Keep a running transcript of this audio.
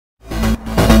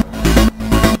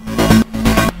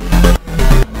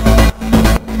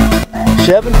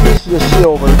7 pieces of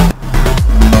silver.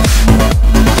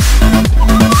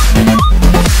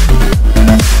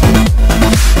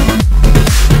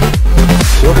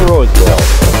 Silver rose gold.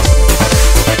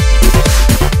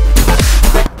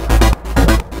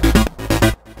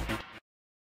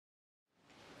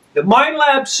 The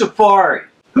Minelab Safari.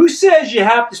 Who says you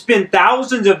have to spend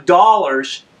thousands of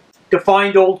dollars to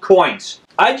find old coins?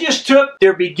 I just took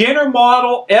their beginner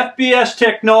model FBS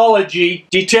technology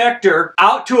detector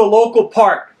out to a local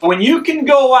park. When you can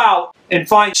go out and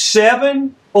find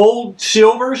 7 old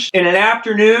silvers in an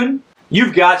afternoon,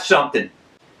 you've got something.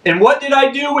 And what did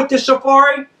I do with the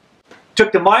Safari?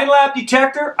 Took the Minelab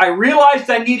detector. I realized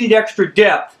I needed extra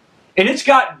depth. And it's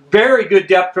got very good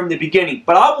depth from the beginning.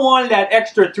 But I wanted that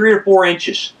extra 3 or 4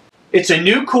 inches. It's a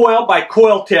new coil by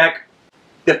Coiltech.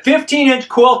 The 15-inch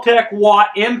Coiltech Watt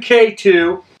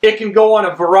MK2. It can go on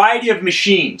a variety of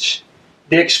machines.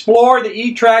 The Explorer, the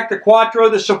E-Track, the Quattro,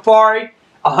 the Safari.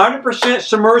 100%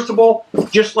 submersible,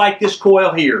 just like this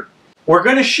coil here. We're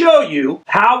going to show you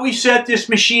how we set this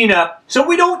machine up so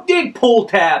we don't dig pull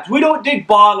tabs, we don't dig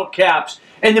bottle caps,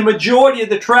 and the majority of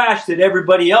the trash that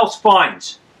everybody else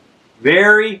finds.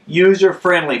 Very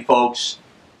user-friendly, folks.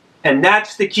 And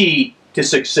that's the key to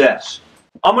success.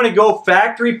 I'm going to go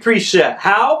factory preset.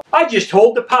 How? I just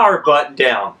hold the power button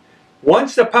down.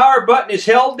 Once the power button is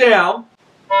held down,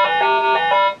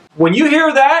 when you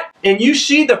hear that and you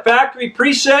see the factory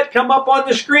preset come up on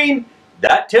the screen,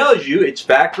 that tells you it's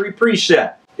factory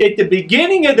preset. At the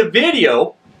beginning of the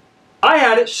video, I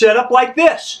had it set up like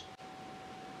this.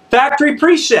 Factory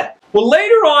preset. Well,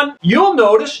 later on, you'll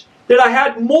notice that I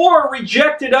had more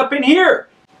rejected up in here.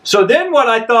 So then what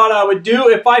I thought I would do,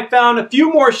 if I found a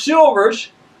few more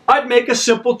silvers, I'd make a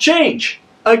simple change.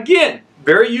 Again,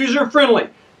 very user-friendly.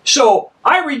 So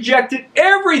I rejected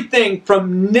everything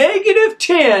from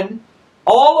 -10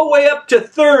 all the way up to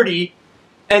 30,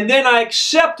 and then I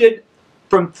accepted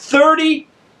from 30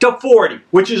 to 40,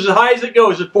 which is as high as it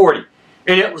goes at 40.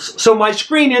 And so my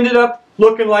screen ended up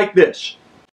looking like this.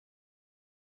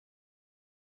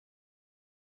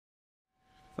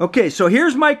 Okay, so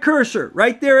here's my cursor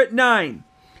right there at 9.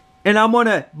 And I'm going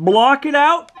to block it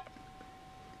out.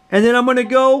 And then I'm going to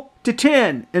go to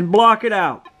 10 and block it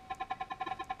out.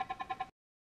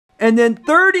 And then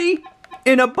 30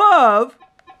 and above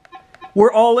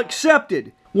were all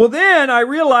accepted. Well, then I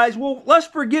realized, well, let's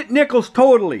forget nickels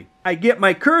totally. I get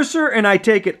my cursor and I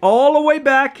take it all the way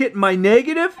back, hitting my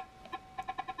negative,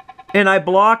 and I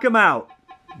block them out.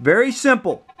 Very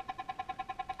simple.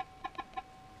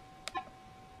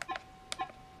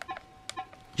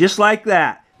 Just like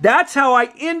that. That's how I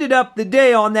ended up the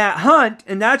day on that hunt,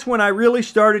 and that's when I really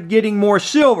started getting more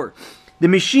silver. The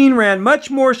machine ran much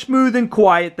more smooth and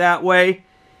quiet that way,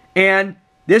 and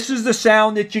this is the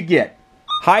sound that you get.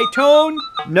 High tone,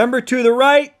 number to the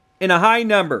right, and a high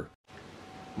number.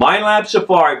 Minelab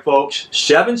Safari, folks.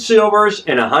 7 silvers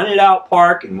in a hunted out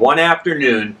park in one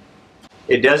afternoon.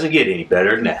 It doesn't get any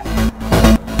better than that.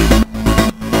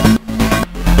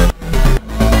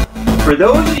 For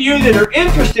those of you that are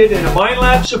interested in a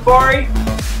Minelab Safari,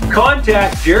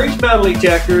 contact Jerry's Metal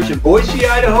Detectors in Boise,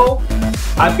 Idaho.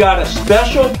 I've got a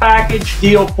special package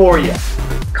deal for you.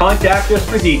 Contact us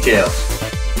for details.